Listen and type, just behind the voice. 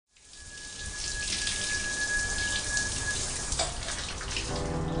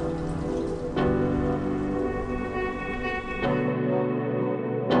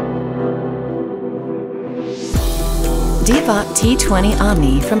DEEBOT T20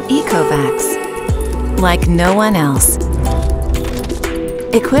 OMNI from Ecovacs. Like no one else.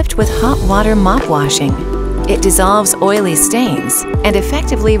 Equipped with hot water mop washing, it dissolves oily stains and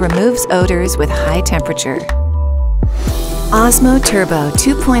effectively removes odors with high temperature. Osmo Turbo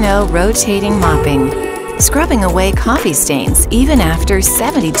 2.0 rotating mopping, scrubbing away coffee stains even after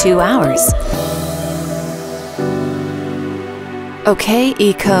 72 hours. Okay,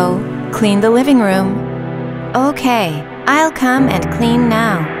 Eco, clean the living room. Okay, I'll come and clean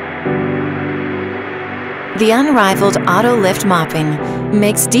now. The unrivaled auto lift mopping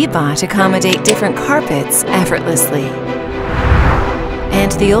makes DEEBOT accommodate different carpets effortlessly.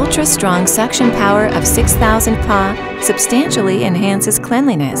 And the ultra-strong suction power of 6,000 Pa substantially enhances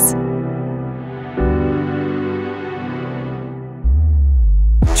cleanliness.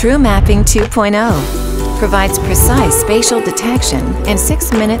 True Mapping 2.0 provides precise spatial detection and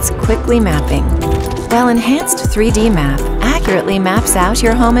 6 minutes quickly mapping, while Enhanced 3D Map accurately maps out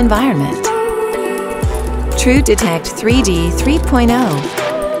your home environment. True Detect 3D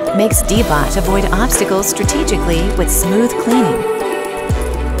 3.0 makes DEEBOT avoid obstacles strategically with smooth cleaning.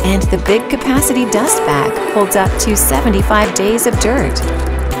 And the big capacity dust bag holds up to 75 days of dirt.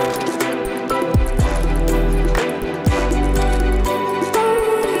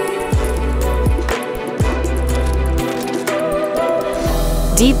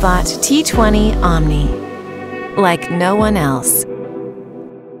 DEEBOT T20 OMNI. Like no one else.